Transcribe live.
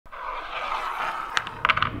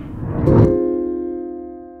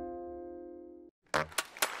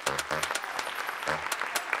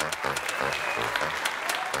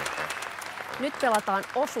pelataan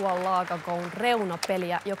Osua Laakan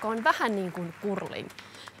Reuna-peliä, joka on vähän niin kuin curling.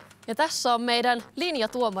 Ja tässä on meidän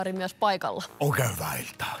linjatuomari myös paikalla. On käyvää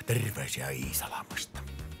iltaa. Terveisiä Iisalamasta.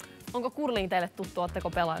 Onko curling teille tuttu? Oletteko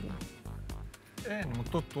pelannut? En,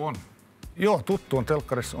 mutta tuttu on. Joo, tuttu on.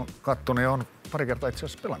 Telkkarissa on kattonut ja on pari kertaa itse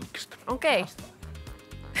asiassa pelannutkin sitä. Okei.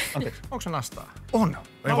 Anteeksi, onko se nastaa? On.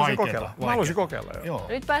 Mä haluaisin kokeilla. Joo.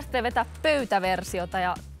 Nyt pääsette vetää pöytäversiota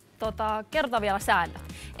ja kertoa vielä säännöt.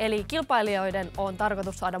 Eli kilpailijoiden on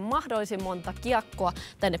tarkoitus saada mahdollisimman monta kiekkoa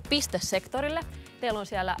tänne pistesektorille. Teillä on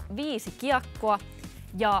siellä 5 kiekkoa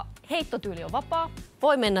ja heittotyyli on vapaa.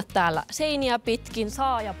 Voi mennä täällä seiniä pitkin,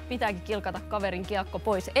 saa ja pitääkin kilkata kaverin kiekko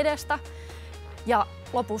pois edestä. Ja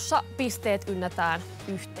lopussa pisteet ynnätään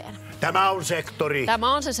yhteen. Tämä on sektori.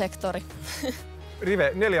 Tämä on se sektori.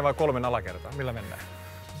 Rive, 4 vai 3 alakertaa? Millä mennään?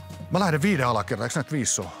 Mä lähden 5 alakertaa, eikö näitä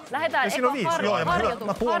 5 ole? Lähdetään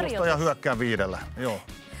Mä puolustan ja hyökkään 5. Joo.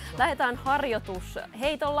 Lähdetään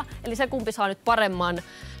harjoitusheitolla, eli se kumpi saa nyt paremman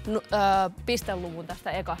pisteluvun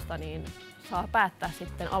tästä ekasta, niin saa päättää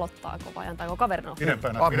sitten aloittaako vai antaako kaverin aloittaa.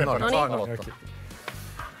 Pidempään.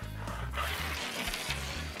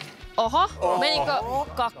 Oho, menikö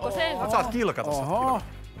kakkoseen? Saat kilkata.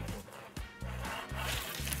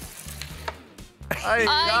 Ai.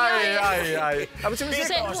 Mutta se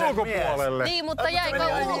meni ulkopuolelle. Niin, mutta jäikö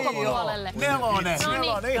ulkopuolelle? Nelonen.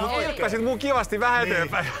 Kilkkasit mun kivasti vähän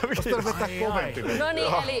eteenpäin. No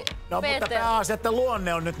niin, eli no, mutta pääasia, että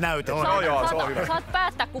luonne on nyt näytetty. Joo, se on hyvä. Saat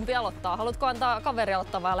päättää, kumpi aloittaa. Haluatko antaa kaveri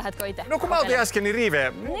aloittaa vai lähdetkö itse? No kun mä oltiin äsken, niin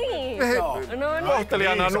Rive. Niin.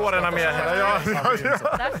 Kohtelijana nuorena miehenä. Joo.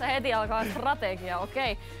 Tässä heti alkaa strategia,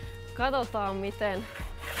 okei. Katsotaan miten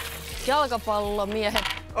jalkapallomiehet.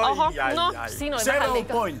 Oho, no siinä oli vähän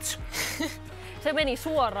liikaa. Points. Se meni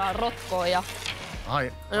suoraan rotkoon ja...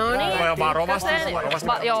 Ai. No niin.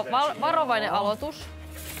 Varovainen aloitus.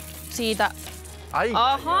 Siitä.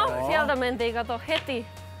 Aha, sieltä mentiin, kato heti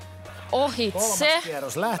ohitse. Kolmas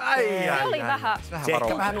kierros lähtee. Se oli vähän. Se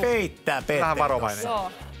ehkä vähän peittää. Vähän varovainen.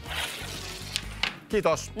 Joo.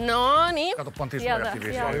 Kiitos. No niin. Kato, pantiin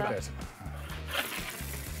suojakkiviin yleensä.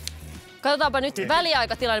 Katsotaanpa nyt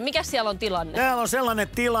väliaikatilanne. Mikä siellä on tilanne? Täällä on sellainen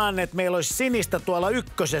tilanne, että meillä olisi sinistä tuolla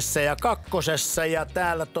 1. ja 2. ja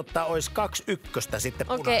täällä olisi 2 ykköstä sitten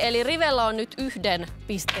punaista. Okei, eli Rivellä on nyt 1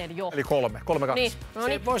 pisteen jo. Eli 3, 2. Niin, no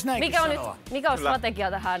niin. Mikä on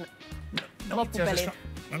strategia tähän loppupeliin?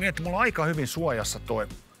 Mä mietin, että mulla on aika hyvin suojassa toi.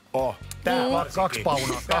 Tää 2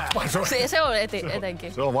 paunaa. Se on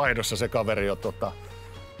etenkin. Se on vaihdossa se kaveri jo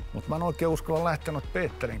Mutta mä en oikein uskalla lähteä noita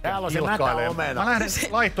Peterin täällä on se mätäomena. Mä lähden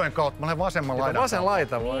laitojen kautta, mä lähden vasemman laidan. Vasen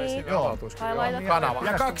laita voi kanava.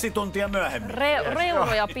 Ja 2 tuntia myöhemmin.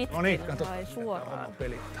 Reunoja pitkin tai suoraan.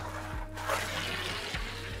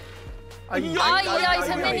 Ai,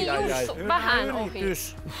 se meni just vähän ohi.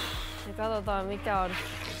 Ja katsotaan mikä on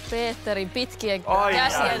Peterin pitkien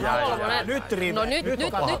käsien kolmonen. Nyt Rive. No nyt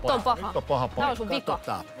on paha. Nyt on paha. Tää on sun vika.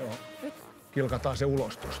 Kilkataan se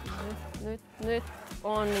ulos tuosta. Nyt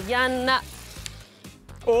on jännä.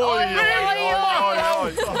 Oi.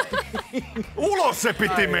 Ulos se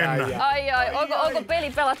piti mennä. Ai, onko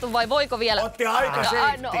peli pelattu vai voiko vielä? Otti aika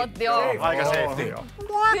safety. No, otti joo. Aika safety, joo.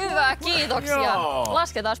 Hyvä, kiitoksia.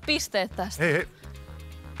 Lasketaan pisteet tästä. Hei.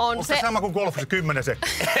 On se sama kuin golfissa 10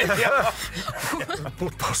 sekuntia.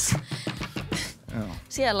 Putos.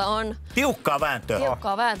 Siellä on tiukkaa vääntöä.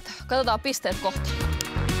 Katsotaan pisteet kohta.